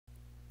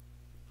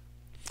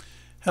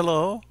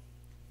Hello,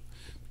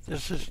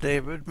 this is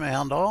David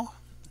Mandel,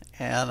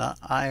 and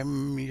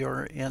I'm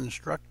your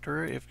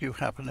instructor if you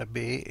happen to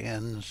be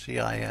in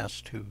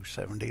CIS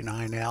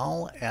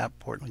 279L at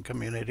Portland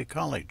Community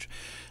College.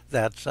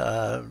 That's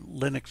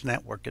Linux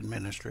Network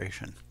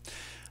Administration.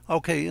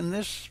 Okay, in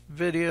this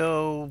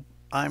video,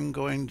 I'm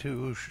going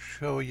to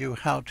show you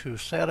how to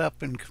set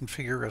up and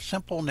configure a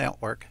simple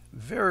network,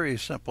 very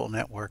simple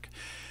network,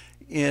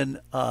 in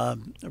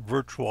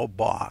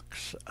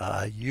VirtualBox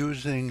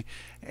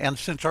and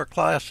since our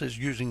class is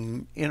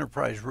using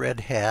Enterprise Red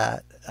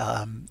Hat,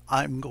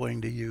 I'm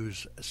going to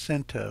use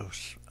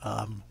CentOS,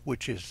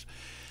 which is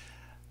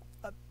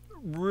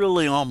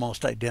really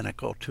almost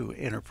identical to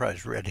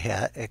Enterprise Red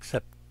Hat,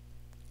 except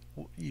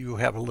you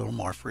have a little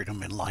more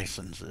freedom in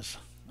licenses.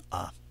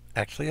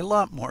 Actually, a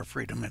lot more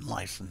freedom in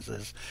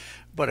licenses.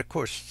 But of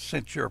course,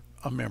 since you're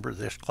a member of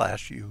this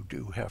class, you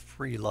do have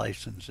free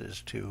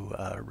licenses to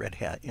Red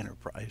Hat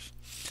Enterprise.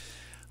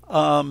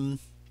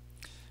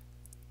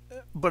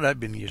 But I've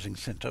been using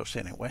CentOS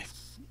anyway.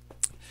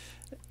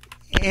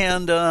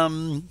 And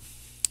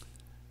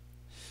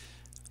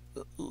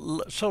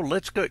so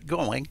let's get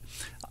going.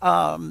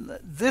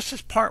 This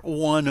is part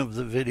one of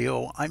the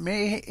video. I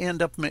may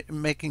end up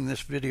making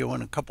this video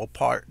in a couple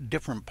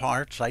different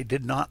parts. I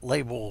did not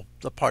label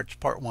the parts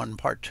part one,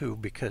 part two,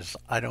 because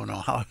I don't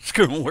know how it's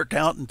going to work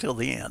out until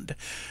the end,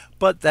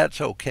 but that's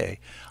okay.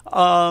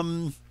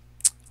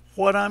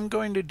 What I'm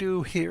going to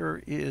do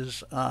here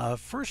is,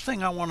 first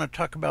thing I want to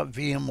talk about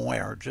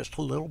VMware just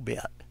a little bit.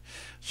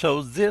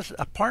 So this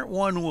part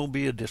one will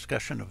be a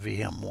discussion of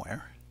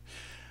VMware.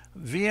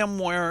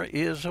 VMware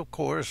is, of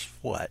course,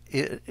 what?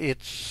 I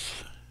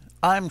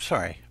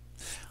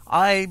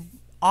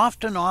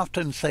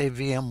often say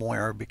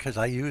VMware because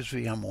I use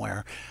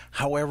VMware.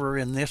 However,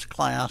 in this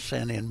class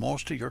and in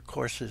most of your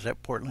courses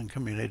at Portland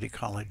Community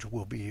College,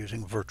 we'll be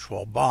using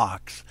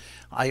VirtualBox.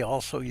 I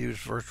also use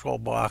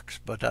VirtualBox,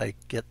 but I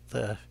get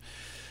the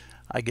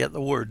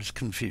words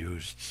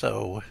confused.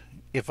 So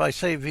if I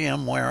say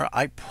VMware,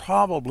 I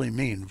probably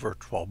mean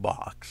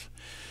VirtualBox.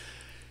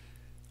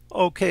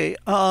 Okay,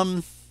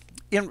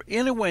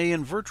 anyway,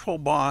 in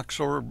VirtualBox,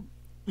 or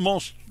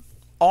most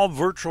all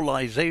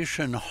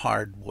virtualization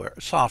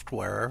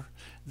software,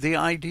 the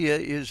idea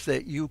is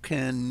that you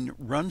can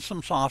run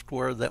some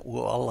software that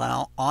will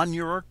allow on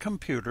your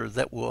computer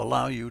that will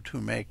allow you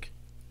to make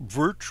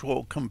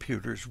virtual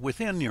computers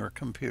within your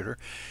computer,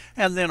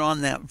 and then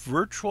on that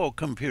virtual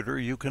computer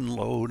you can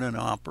load an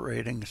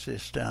operating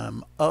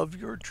system of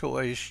your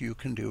choice. You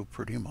can do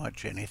pretty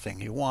much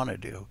anything you want to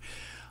do.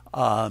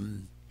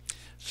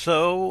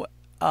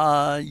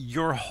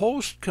 Your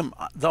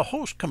the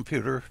host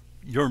computer,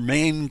 your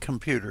main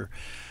computer,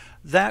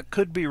 that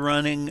could be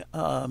running,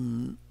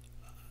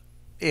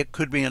 it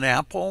could be an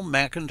Apple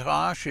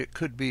Macintosh, it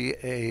could be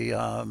a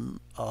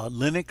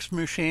Linux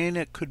machine,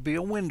 it could be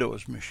a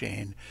Windows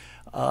machine.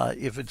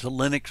 If it's a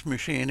Linux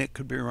machine, it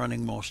could be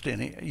running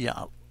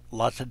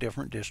lots of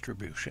different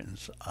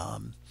distributions.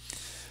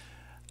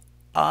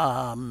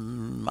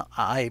 I'm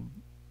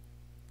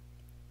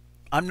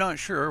not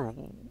sure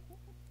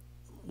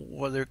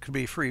whether it could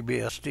be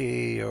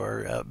FreeBSD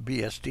or a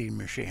BSD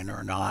machine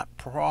or not.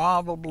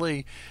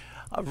 Probably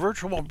a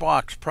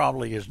VirtualBox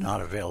probably is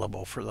not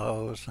available for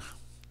those.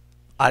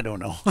 I don't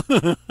know.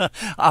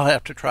 I'll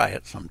have to try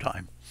it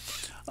sometime.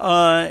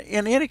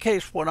 In any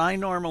case, what I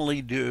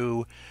normally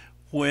do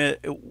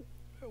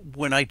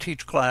when I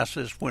teach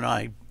classes, when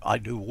I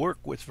do work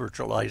with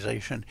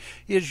virtualization,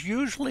 is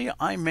usually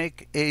I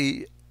make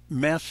a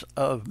mess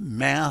of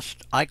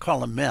I call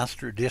them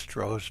master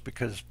distros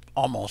because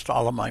almost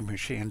all of my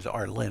machines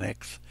are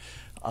Linux.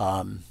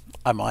 I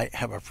might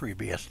have a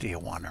FreeBSD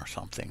one or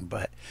something,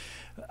 but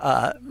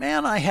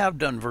man, I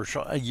have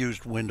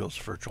used Windows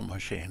virtual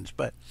machines.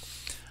 But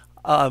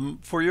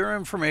for your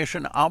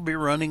information, I'll be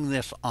running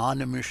this on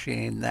a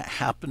machine that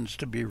happens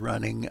to be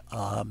running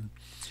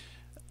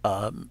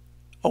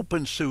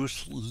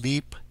OpenSUSE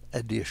Leap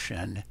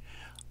Edition,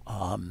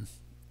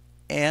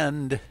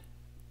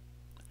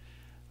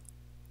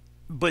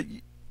 but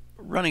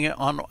running it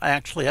on,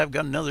 actually I've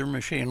got another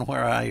machine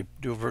where I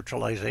do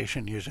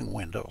virtualization using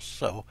Windows,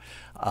 so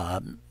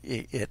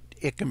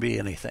it can be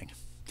anything.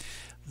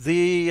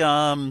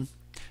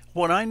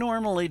 What I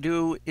normally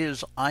do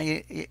is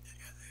I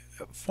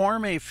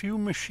form a few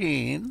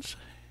machines,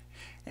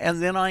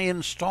 and then I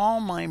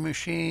install my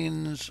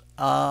machines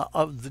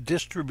of the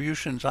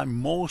distributions I'm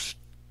most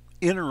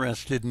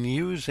interested in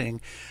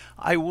using.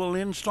 I will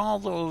install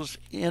those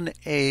in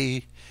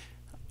a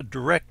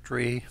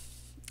directory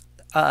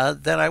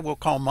that I will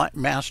call my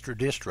master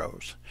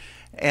distros,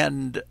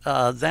 and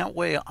that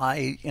way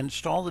I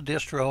install the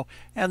distro,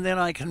 and then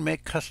I can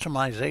make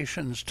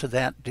customizations to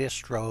that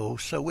distro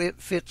so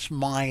it fits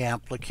my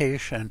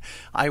application.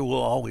 I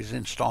will always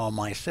install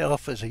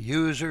myself as a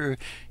user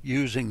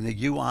using the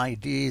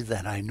UID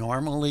that I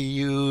normally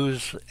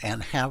use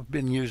and have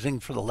been using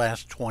for the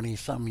last 20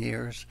 some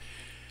years,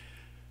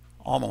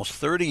 almost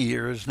 30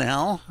 years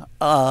now.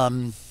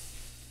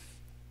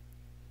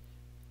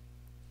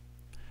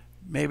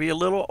 maybe a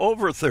little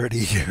over 30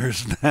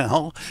 years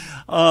now.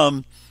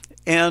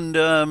 And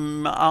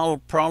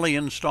I'll probably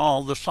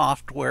install the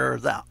software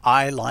that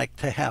I like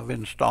to have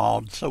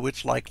installed, so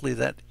it's likely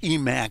that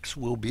Emacs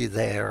will be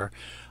there.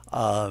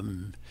 A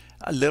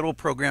little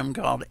program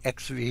called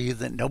XV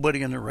that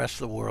nobody in the rest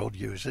of the world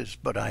uses,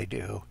 but I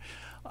do.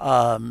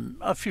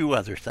 A few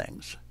other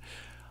things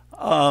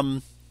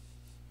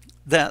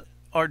that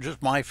are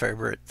just my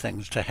favorite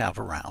things to have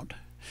around.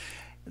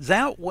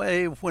 That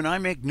way, when I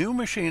make new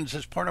machines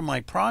as part of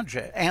my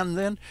project, and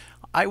then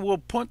I will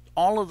put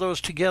all of those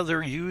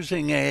together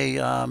using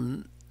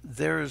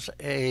there's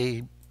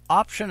a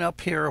option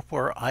up here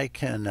where I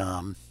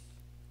can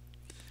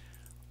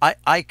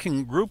I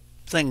can group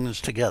things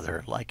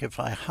together. Like if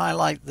I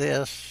highlight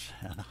this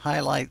and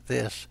highlight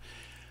this,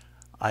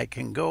 I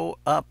can go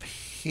up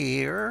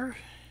here,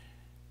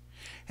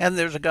 and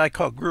there's a guy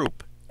called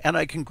group, and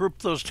I can group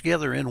those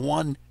together in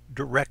one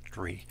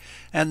directory,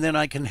 and then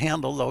I can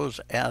handle those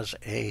as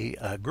a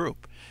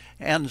group.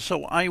 And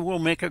so I will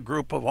make a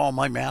group of all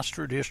my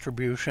master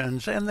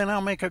distributions, and then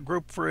I'll make a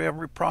group for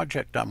every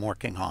project I'm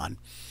working on.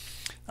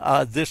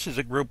 This is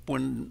a group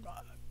with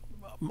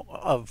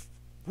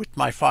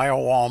my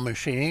firewall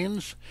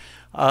machines.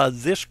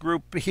 This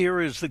group here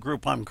is the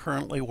group I'm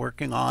currently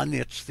working on.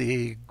 It's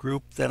the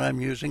group that I'm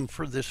using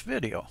for this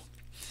video.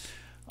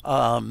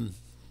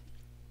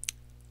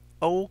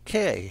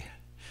 Okay.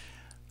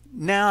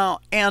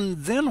 Now, and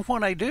then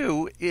what I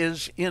do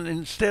is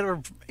instead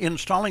of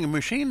installing a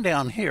machine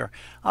down here,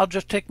 I'll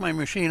just take my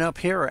machine up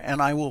here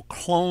and I will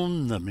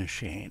clone the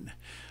machine.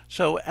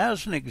 So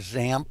as an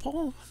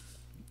example,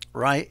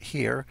 right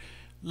here,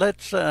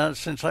 let's,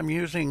 since I'm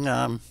using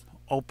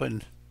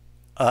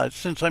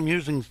since I'm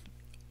using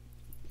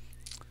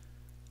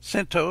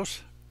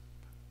CentOS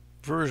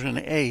version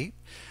 8,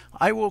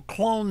 I will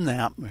clone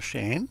that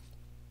machine.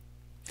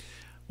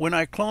 When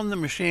I clone the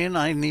machine,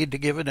 I need to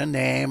give it a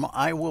name.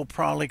 I will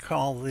probably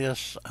call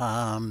this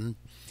CentOS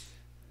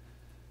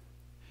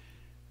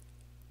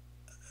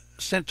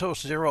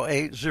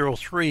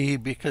 0803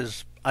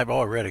 because I've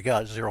already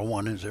got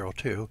 01 and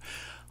 02.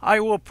 I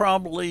will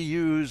probably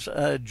use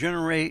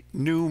generate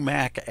new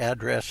MAC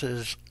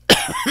addresses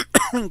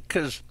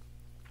because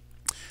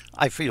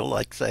I feel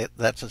like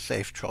that's a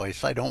safe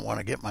choice. I don't want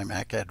to get my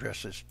MAC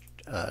addresses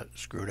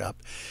screwed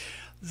up.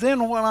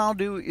 Then what I'll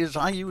do is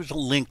I use a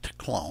linked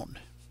clone.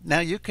 Now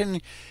you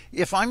can,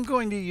 if I'm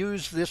going to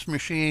use this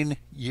machine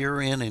year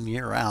in and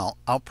year out,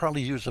 I'll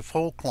probably use a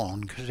full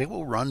clone because it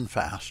will run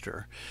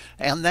faster.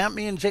 And that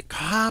means it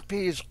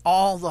copies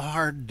all the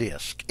hard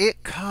disk.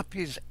 It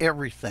copies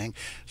everything.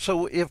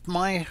 So if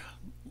my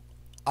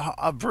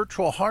a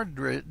virtual hard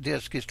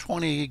disk is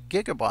 20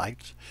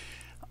 gigabytes,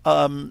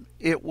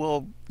 it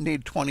will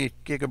need 20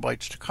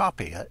 gigabytes to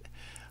copy it.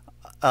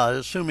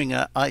 Assuming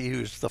I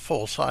use the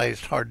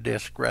full-sized hard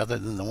disk rather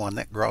than the one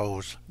that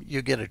grows.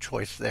 You get a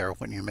choice there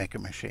when you make a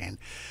machine.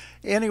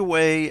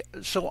 Anyway,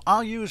 so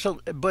I'll use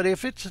but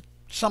if it's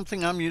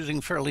something I'm using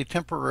fairly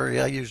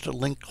temporary, I used a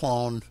link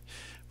clone,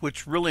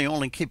 which really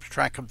only keeps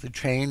track of the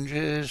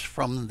changes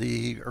from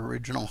the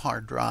original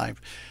hard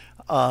drive,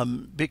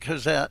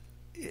 because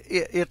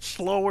it's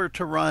slower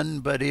to run,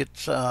 but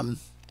it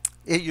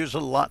uses a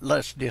lot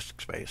less disk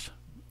space.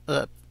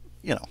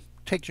 You know,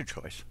 take your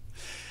choice.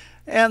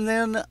 And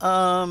then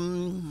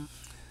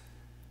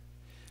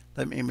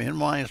let me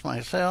minimize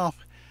myself.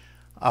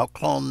 I'll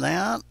clone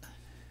that.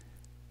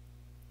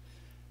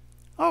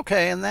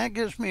 Okay, and that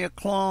gives me a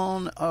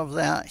clone of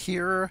that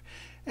here.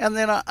 And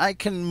then I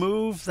can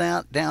move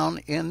that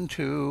down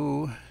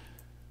into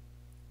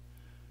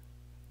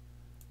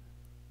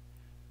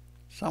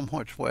some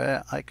which way.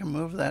 I can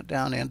move that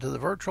down into the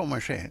virtual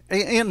machine,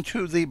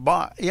 into the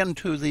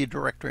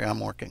directory I'm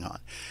working on.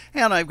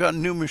 And I've got a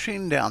new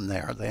machine down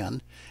there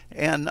then,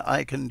 and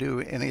I can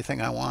do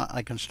anything I want.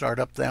 I can start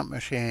up that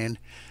machine.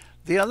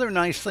 The other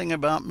nice thing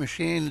about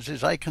machines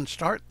is I can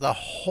start the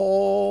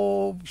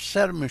whole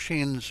set of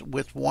machines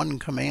with one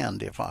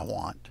command if I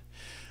want,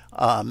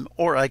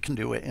 or I can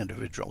do it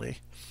individually.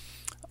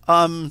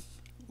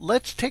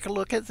 Let's take a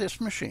look at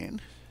this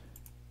machine.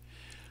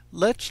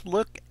 Let's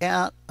look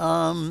at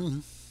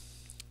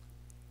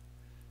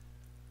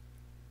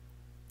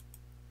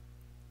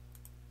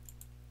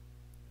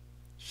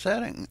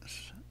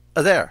settings.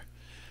 There,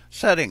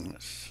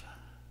 settings.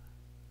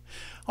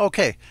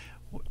 Okay,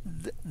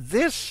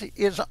 this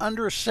is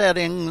under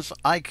settings.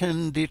 I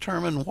can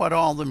determine what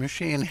all the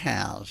machine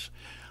has.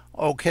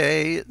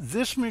 Okay,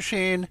 this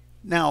machine,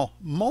 now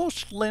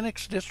most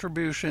Linux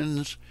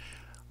distributions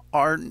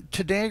are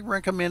today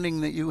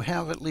recommending that you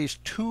have at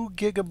least 2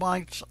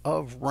 gigabytes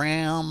of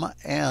RAM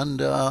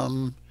and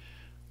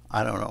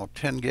I don't know,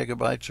 10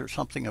 gigabytes or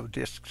something of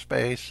disk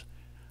space,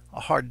 a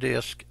hard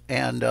disk,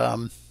 and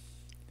a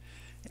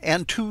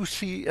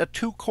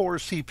 2-core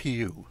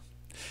CPU.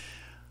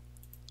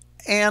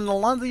 And a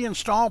lot of the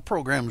install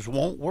programs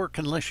won't work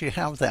unless you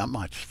have that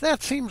much.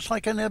 That seems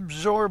like an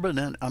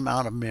exorbitant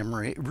amount of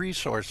memory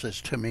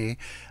resources to me,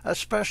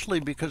 especially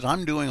because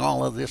I'm doing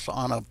all of this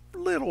on a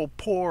little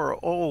poor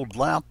old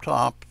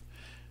laptop,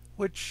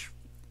 which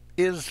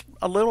is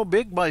a little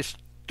big by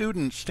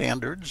student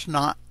standards,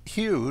 not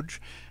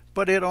huge,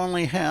 but it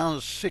only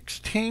has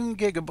 16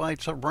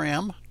 gigabytes of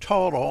RAM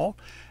total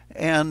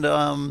and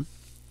um,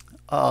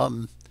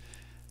 a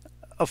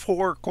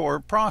 4-core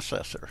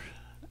processor,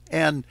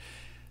 and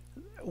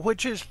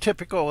which is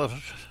typical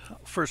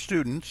for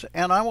students.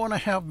 And I want to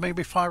have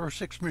maybe 5 or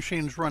 6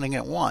 machines running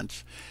at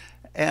once.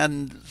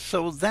 And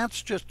so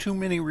that's just too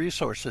many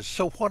resources.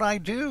 So what I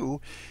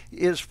do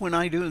is when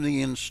I do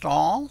the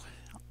install,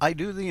 I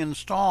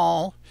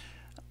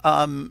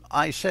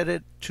set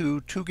it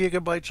to 2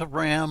 gigabytes of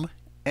RAM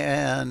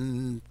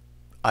and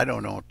I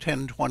don't know,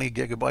 10, 20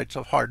 gigabytes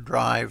of hard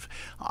drive.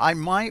 I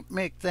might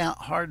make that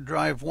hard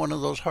drive one of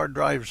those hard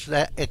drives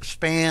that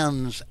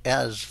expands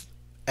as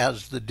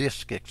the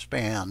disk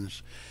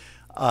expands,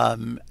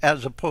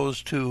 as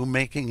opposed to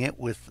making it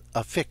with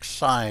a fixed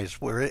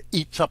size where it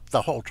eats up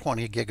the whole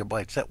 20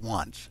 gigabytes at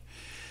once.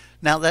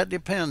 Now that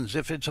depends.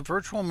 If it's a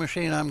virtual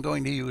machine I'm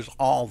going to use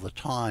all the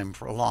time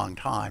for a long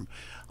time,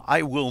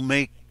 I will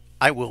make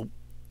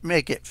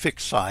it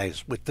fixed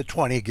size with the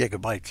 20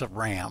 gigabytes of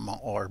RAM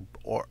or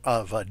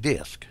of a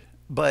disk.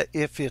 But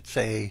if it's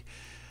a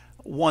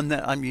one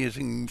that I'm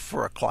using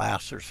for a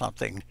class or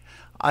something,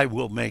 I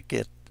will make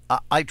it.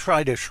 I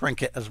try to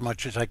shrink it as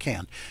much as I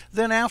can.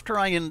 Then after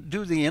I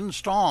do the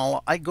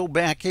install, I go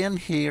back in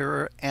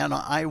here and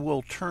I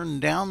will turn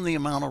down the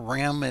amount of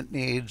RAM it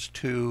needs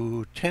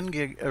to 10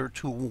 gig or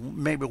to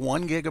maybe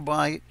 1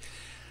 gigabyte.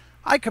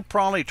 I could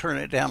probably turn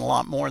it down a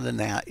lot more than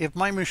that. If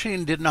my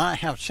machine did not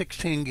have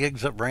 16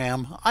 gigs of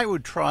RAM, I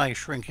would try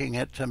shrinking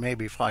it to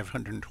maybe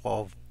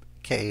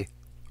 512K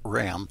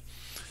RAM.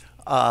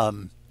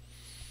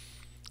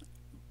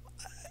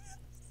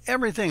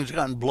 Everything's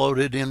gotten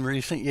bloated in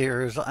recent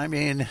years. I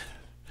mean,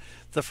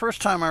 the first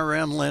time I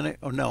ran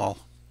Linux,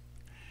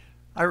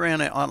 I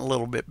ran it on a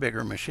little bit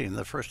bigger machine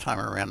the first time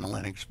I ran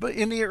Linux. But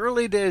in the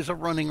early days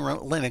of running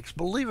Linux,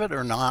 believe it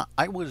or not,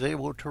 I was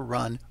able to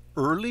run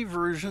early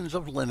versions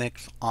of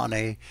Linux on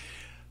a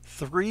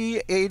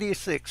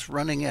 386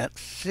 running at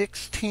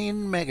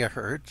 16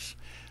 megahertz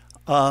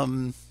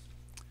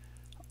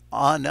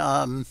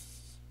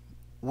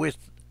with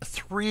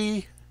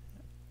 3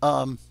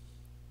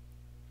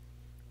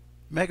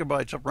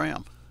 megabytes of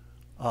RAM.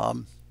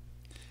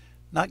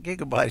 Not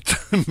gigabytes,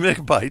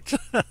 megabytes.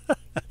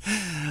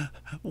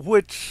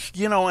 Which,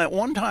 at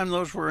one time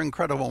those were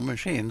incredible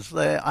machines.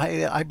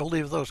 I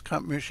believe those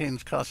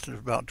machines costed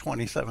about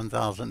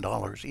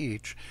 $27,000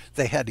 each.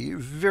 They had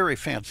very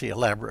fancy,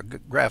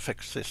 elaborate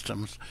graphics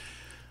systems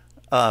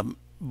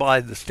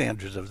by the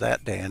standards of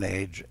that day and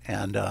age,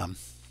 and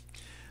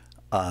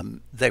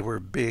they were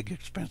big,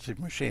 expensive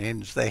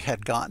machines. They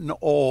had gotten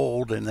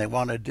old, and they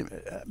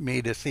wanted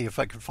me to see if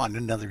I could find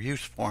another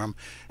use for them.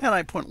 And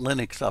I put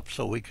Linux up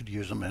so we could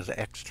use them as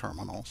X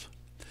terminals.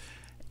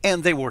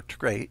 And they worked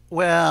great.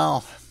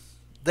 Well,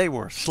 they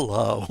were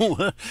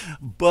slow,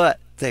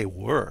 but they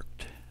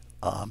worked.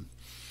 And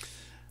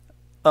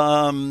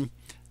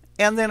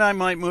then I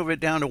might move it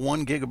down to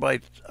 1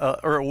 gigabyte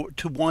or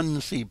to 1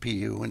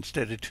 CPU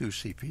instead of 2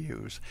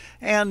 CPUs.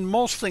 And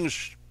most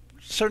things,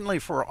 certainly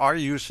for our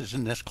uses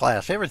in this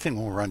class, everything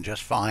will run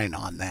just fine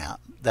on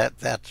that.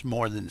 That's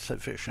more than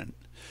sufficient.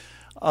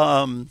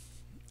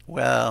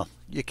 Well,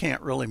 you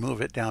can't really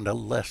move it down to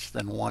less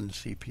than 1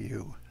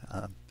 CPU,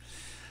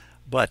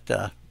 but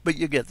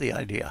you get the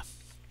idea.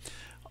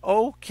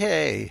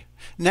 Okay,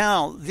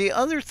 now the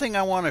other thing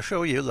I want to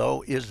show you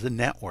though is the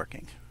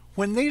networking.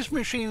 When these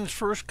machines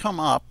first come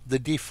up, the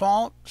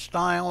default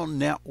style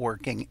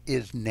networking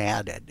is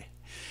NATed.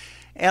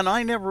 And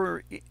I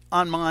never,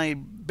 on my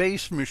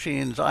base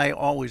machines, I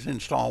always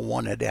install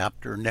 1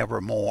 adapter, never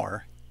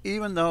more.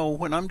 Even though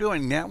when I'm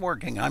doing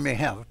networking, I may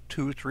have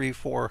 2, 3,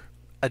 4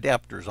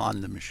 adapters on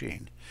the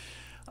machine.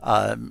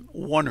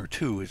 1 or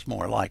 2 is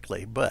more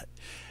likely. But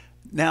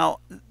now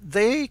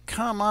they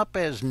come up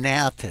as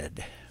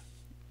NATed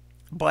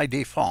by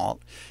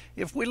default.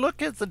 If we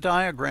look at the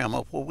diagram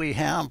of what we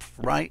have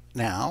right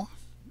now,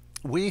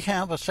 we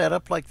have a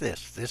setup like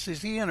this. This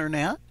is the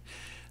internet.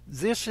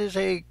 This is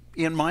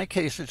in my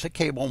case, it's a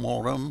cable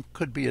modem,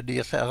 could be a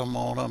DSL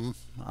modem,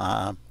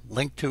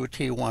 linked to a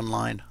T1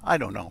 line. I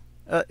don't know.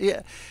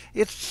 Yeah,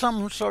 it's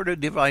some sort of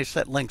device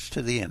that links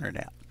to the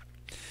internet.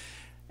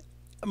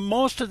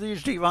 Most of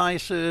these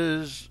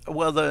devices,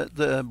 well,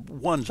 the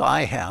ones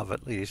I have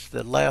at least,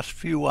 the last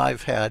few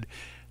I've had,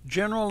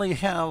 generally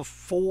have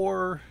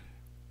 4.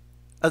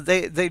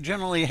 They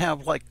generally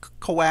have like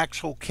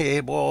coaxial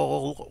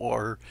cable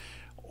or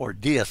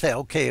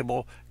DSL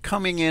cable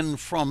coming in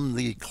from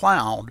the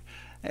cloud.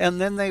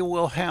 And then they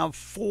will have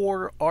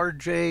 4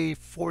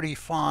 RJ11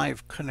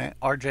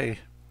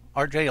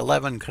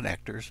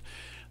 connectors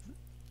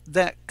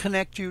that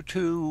connect you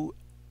to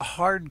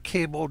hard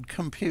cabled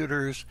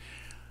computers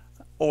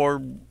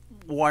or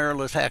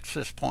wireless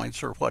access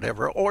points or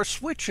whatever, or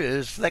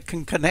switches that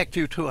can connect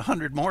you to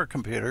 100 more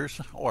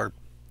computers, or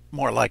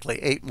more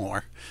likely 8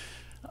 more,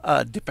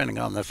 depending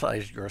on the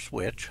size of your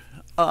switch.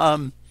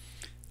 Of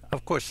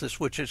course, the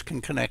switches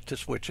can connect to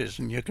switches,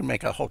 and you can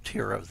make a whole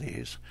tier of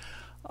these.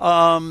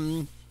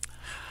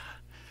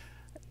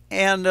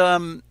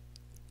 And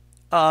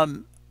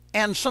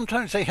and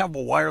sometimes they have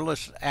a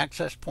wireless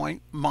access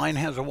point. Mine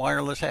has a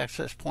wireless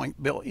access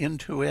point built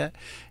into it.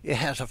 It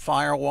has a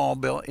firewall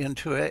built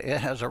into it. It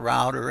has a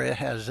router. It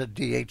has a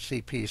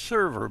DHCP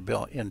server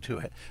built into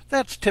it.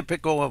 That's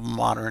typical of a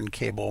modern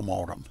cable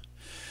modem.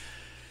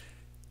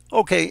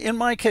 Okay, in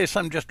my case,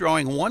 I'm just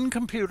drawing one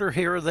computer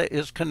here that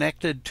is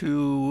connected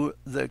to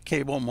the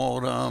cable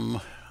modem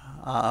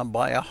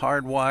by a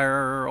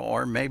hardwire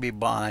or maybe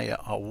by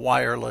a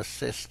wireless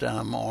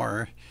system,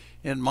 or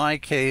in my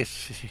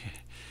case,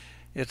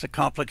 it's a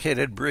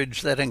complicated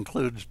bridge that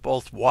includes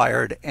both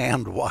wired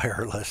and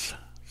wireless.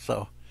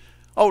 So,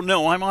 oh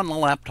no, I'm on the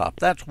laptop.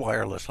 That's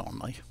wireless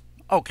only.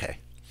 Okay.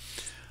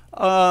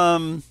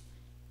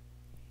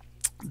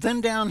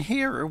 Then down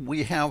here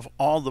we have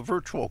all the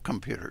virtual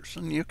computers,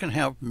 and you can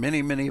have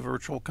many, many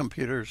virtual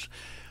computers.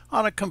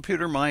 On a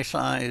computer my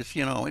size,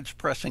 you know, it's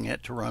pressing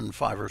it to run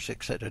 5 or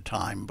 6 at a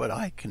time, but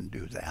I can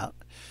do that.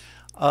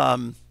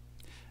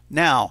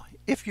 Now,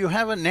 if you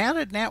have a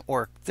NATed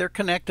network, they're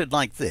connected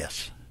like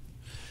this.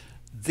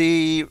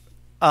 The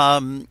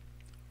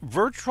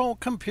virtual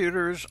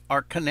computers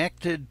are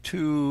connected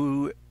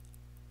to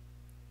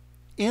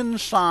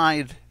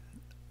inside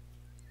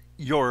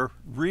your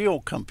real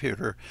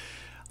computer.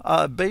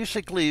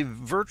 Basically,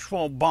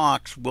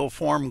 VirtualBox will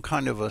form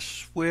kind of a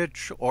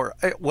switch, or,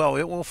 well,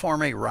 it will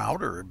form a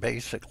router,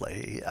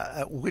 basically,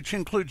 which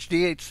includes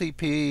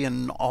DHCP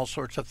and all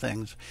sorts of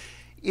things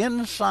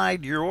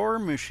inside your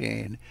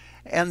machine.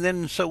 And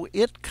then so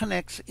it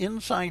connects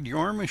inside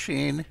your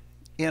machine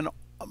in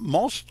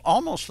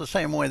almost the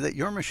same way that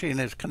your machine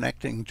is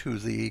connecting to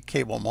the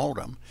cable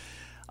modem.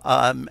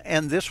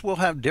 And this will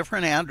have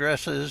different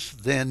addresses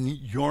than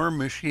your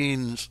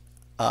machine's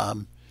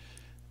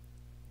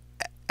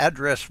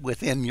address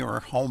within your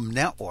home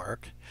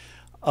network.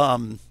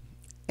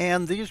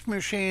 And these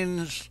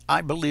machines, I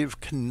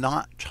believe,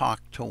 cannot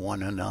talk to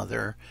one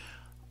another.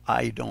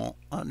 I don't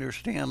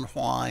understand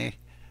why,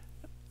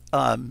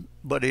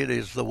 but it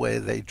is the way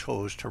they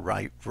chose to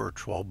write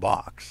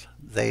VirtualBox.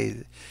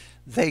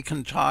 They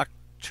can talk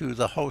to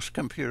the host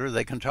computer,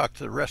 they can talk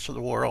to the rest of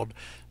the world.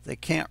 They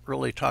can't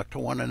really talk to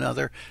one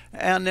another,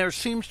 and there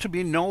seems to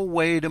be no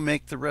way to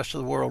make the rest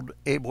of the world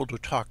able to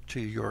talk to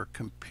your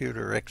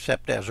computer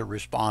except as a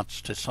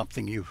response to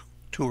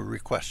to a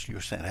request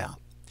you sent out.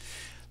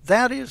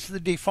 That is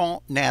the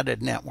default NATed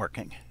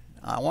networking.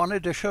 I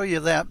wanted to show you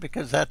that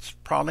because that's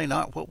probably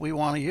not what we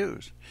want to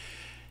use.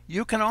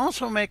 You can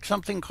also make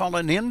something called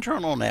an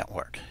internal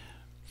network.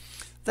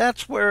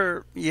 That's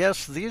where,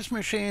 yes, these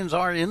machines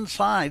are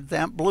inside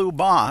that blue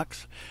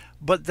box,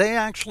 but they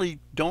actually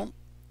don't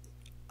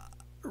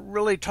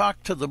really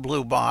talk to the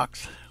blue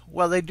box.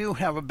 Well, they do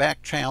have a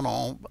back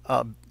channel,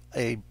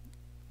 a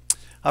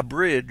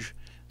bridge,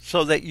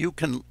 so that you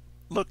can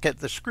look at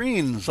the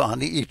screens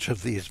on each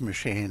of these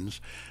machines,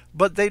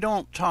 but they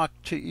don't talk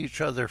to each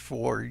other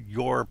for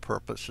your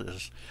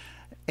purposes.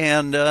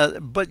 And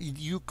but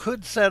you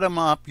could set them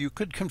up, you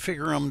could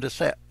configure them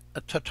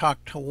to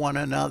talk to one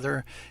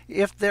another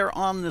if they're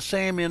on the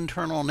same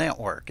internal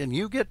network. And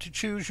you get to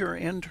choose your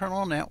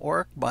internal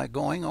network by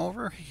going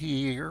over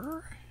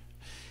here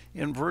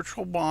in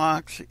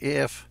VirtualBox.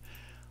 If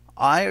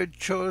I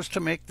chose to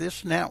make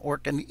this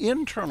network an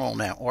internal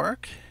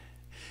network,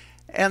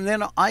 and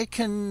then I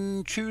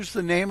can choose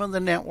the name of the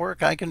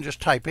network. I can just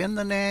type in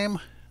the name,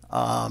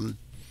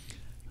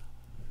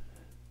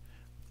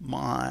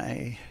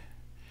 my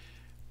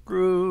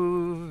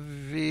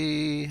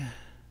Groovy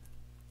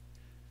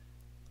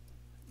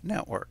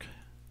network.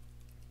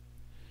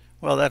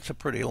 Well, that's a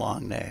pretty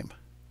long name,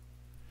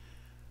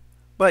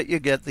 but you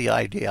get the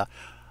idea.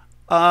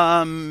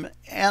 And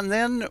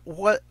then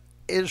what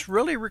is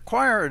really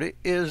required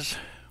is,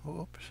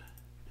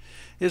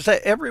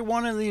 that every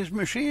one of these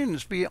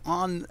machines be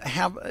on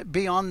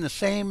the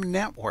same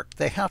network.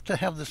 They have to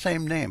have the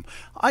same name.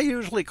 I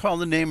usually call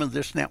the name of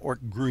this network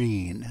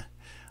green.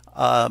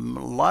 A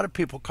lot of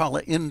people call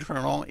it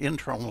internal.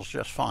 Internal is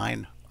just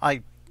fine.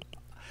 I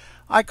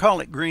call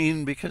it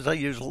green because I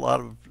use a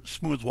lot of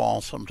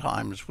SmoothWall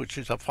sometimes, which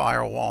is a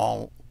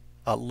firewall,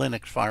 a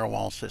Linux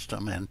firewall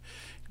system, and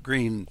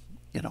green,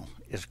 you know,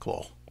 is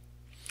cool.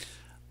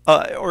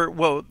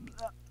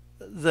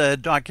 The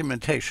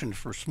documentation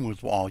for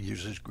SmoothWall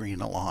uses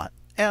green a lot,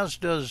 as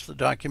does the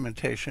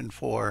documentation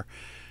for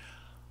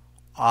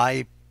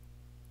IPFire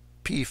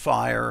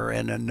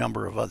and a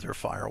number of other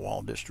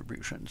firewall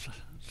distributions.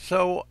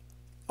 So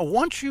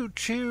once you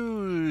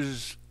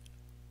type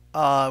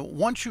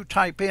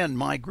in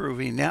my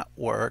Groovy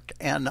network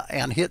and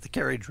hit the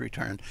carriage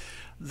return,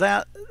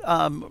 that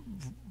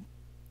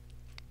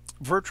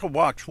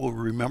VirtualBox will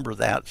remember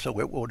that, so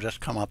it will just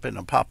come up in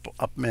the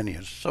pop-up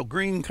menus. So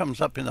green comes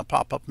up in the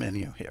pop-up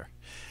menu here.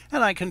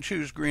 And I can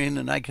choose green,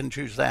 and I can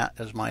choose that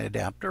as my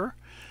adapter.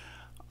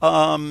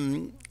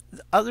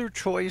 Other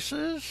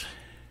choices,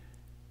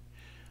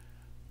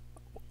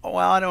 well,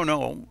 I don't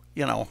know,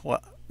 you know,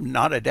 what,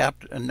 not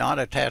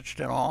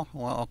attached at all.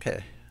 Well,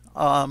 okay.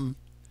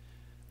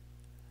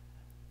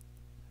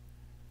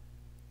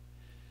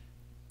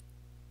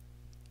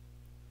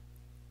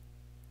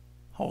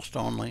 Host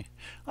only.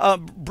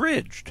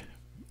 Bridged.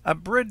 A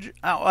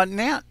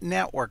NAT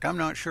network. I'm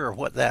not sure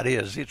what that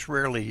is. It's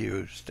rarely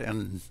used,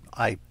 and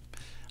I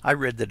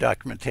read the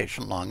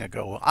documentation long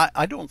ago.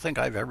 I don't think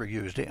I've ever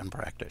used it in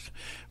practice.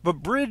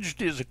 But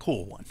bridged is a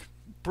cool one.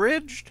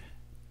 Bridged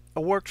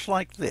works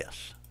like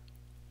this.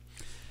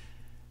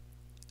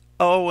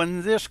 Oh,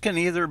 and this can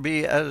either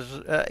be as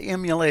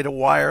emulate a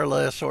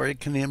wireless, or it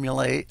can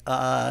emulate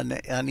a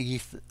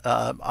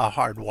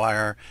hard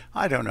wire.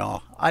 I don't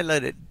know. I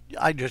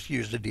just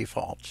use the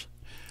defaults.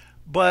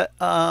 But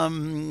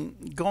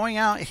going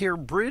out here,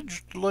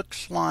 bridged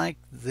looks like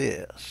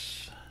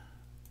this.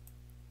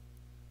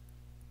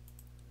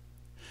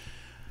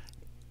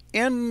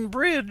 In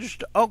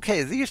bridged,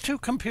 okay, these two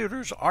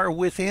computers are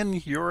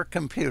within your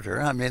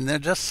computer. I mean, they're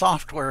just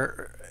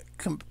software,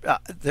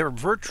 they're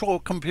virtual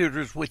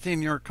computers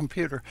within your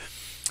computer.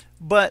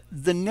 But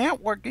the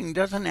networking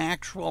doesn't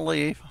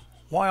actually,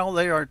 while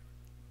they are,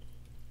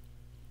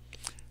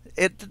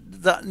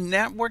 the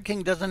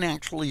networking doesn't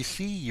actually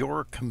see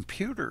your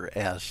computer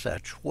as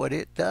such. What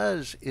it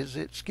does is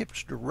it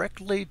skips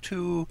directly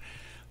to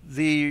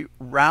the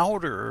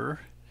router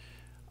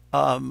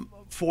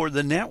for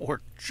the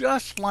network,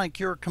 just like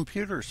your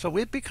computer. So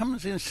it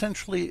becomes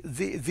essentially,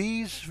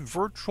 these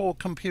virtual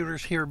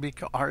computers here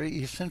are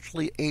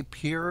essentially a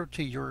peer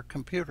to your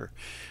computer.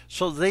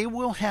 So they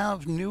will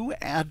have new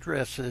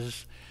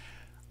addresses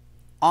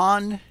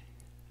on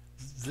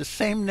the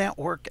same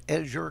network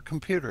as your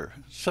computer.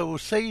 So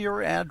say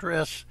your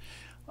address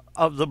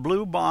of the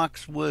blue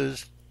box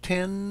was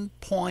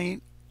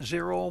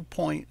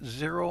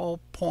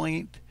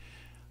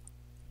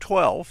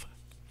 10.0.0.12.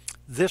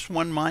 This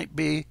one might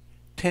be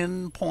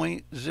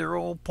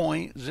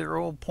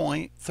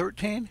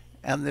 10.0.0.13,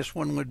 and this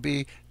one would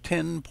be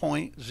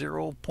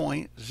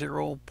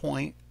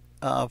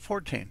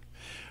 10.0.0.14.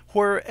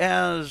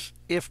 Whereas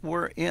if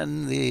we're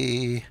in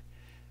the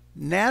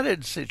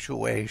natted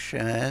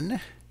situation,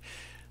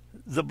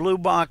 the blue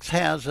box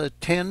has a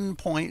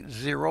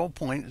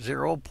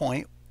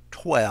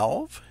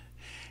 10.0.0.12,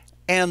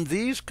 and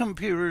these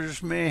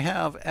computers may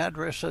have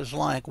addresses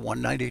like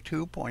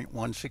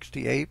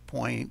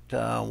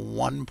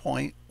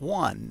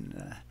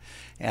 192.168.1.1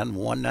 and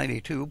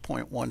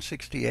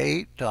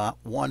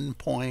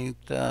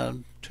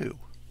 192.168.1.2.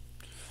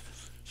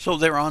 So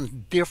they're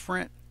on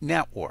different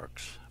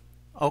networks.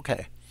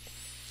 Okay.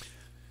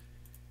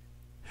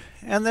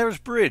 And there's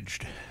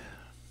bridged.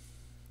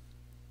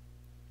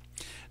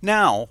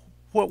 Now,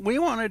 what we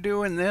want to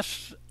do in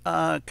this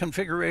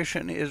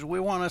configuration is we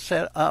want to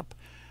set up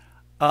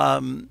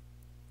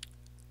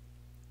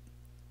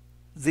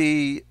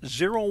the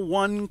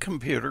 01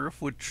 computer,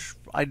 which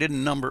I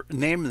didn't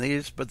name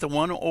these, but the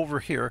one over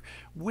here,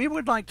 we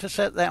would like to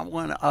set that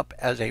one up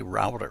as a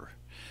router.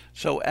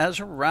 So as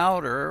a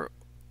router,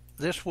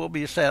 this will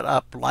be set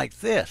up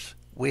like this.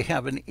 We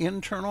have an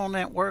internal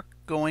network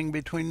going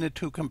between the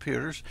two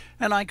computers,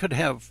 and I could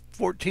have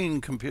 14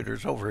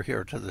 computers over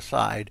here to the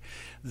side.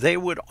 They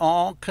would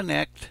all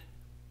connect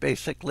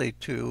basically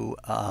to,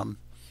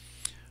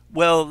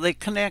 well, they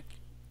connect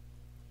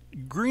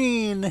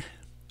green.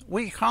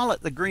 We call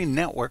it the green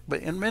network,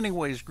 but in many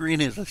ways green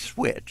is a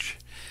switch.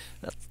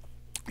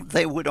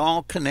 They would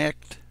all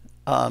connect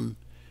to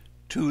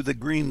the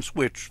green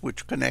switch,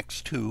 which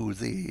connects to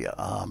the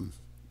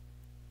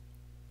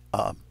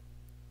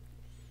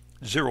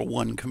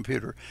 01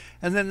 computer,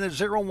 and then the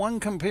 01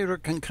 computer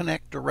can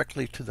connect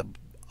directly to the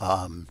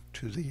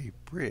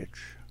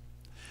bridge.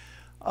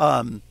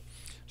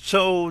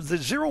 So the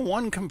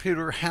 01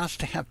 computer has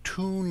to have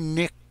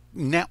two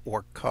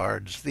network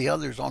cards. The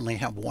others only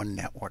have one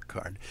network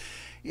card.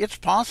 It's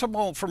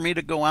possible for me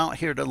to go out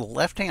here to the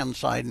left-hand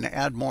side and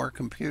add more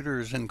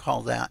computers and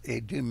call that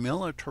a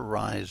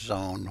demilitarized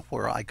zone,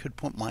 where I could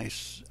put my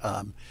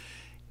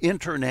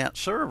internet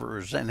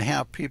servers and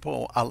have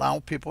allow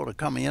people to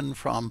come in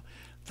from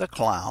the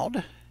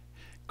cloud,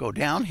 go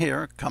down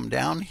here, come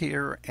down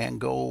here,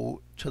 and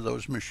go to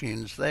those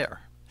machines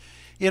there.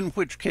 In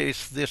which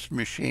case this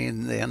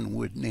machine then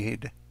would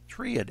need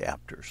 3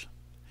 adapters.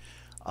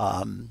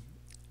 And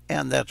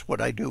that's what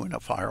I do in a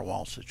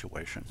firewall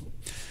situation.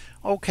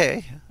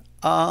 Okay.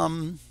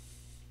 Going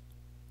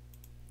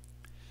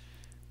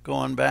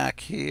back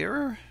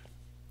here.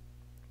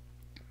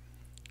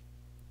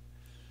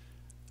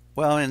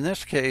 Well, in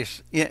this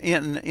case,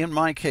 in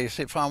my case,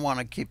 if I want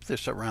to keep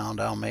this around,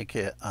 I'll make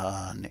it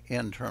an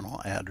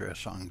internal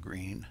address on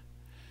green.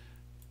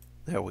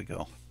 There we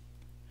go.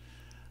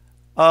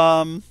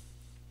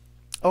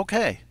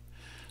 Okay,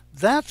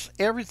 that's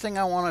everything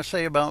I want to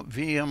say about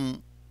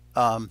VM,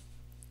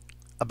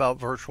 about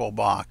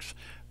VirtualBox.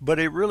 But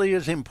it really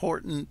is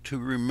important to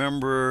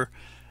remember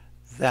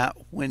that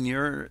when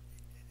you're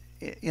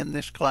in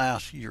this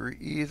class, you're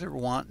either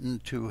wanting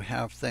to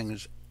have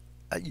things,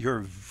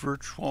 your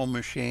virtual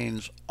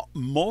machines,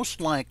 most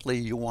likely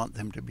you want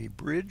them to be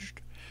bridged,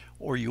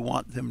 or you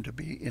want them to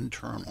be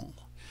internal.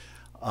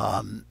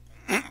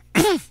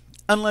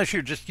 Unless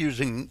you're just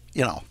using,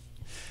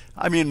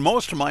 I mean,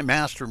 most of my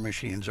master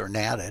machines are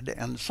natted,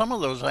 and some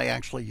of those I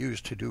actually use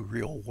to do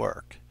real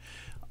work.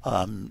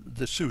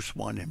 the SUSE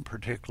one in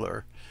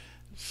particular.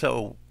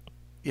 So,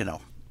 you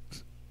know,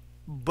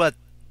 but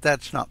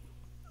that's not,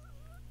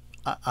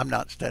 I'm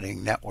not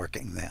studying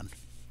networking then.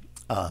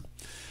 Uh,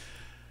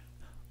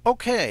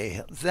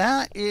 okay,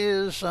 that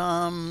is,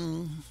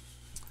 I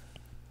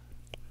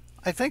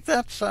think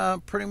that's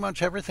pretty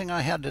much everything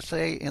I had to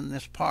say in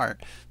this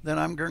part. Then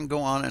I'm going to go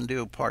on and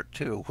do part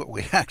two, where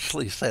we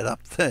actually set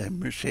up the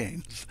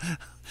machines.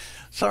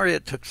 Sorry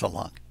it took so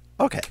long.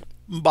 Okay,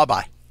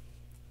 bye-bye.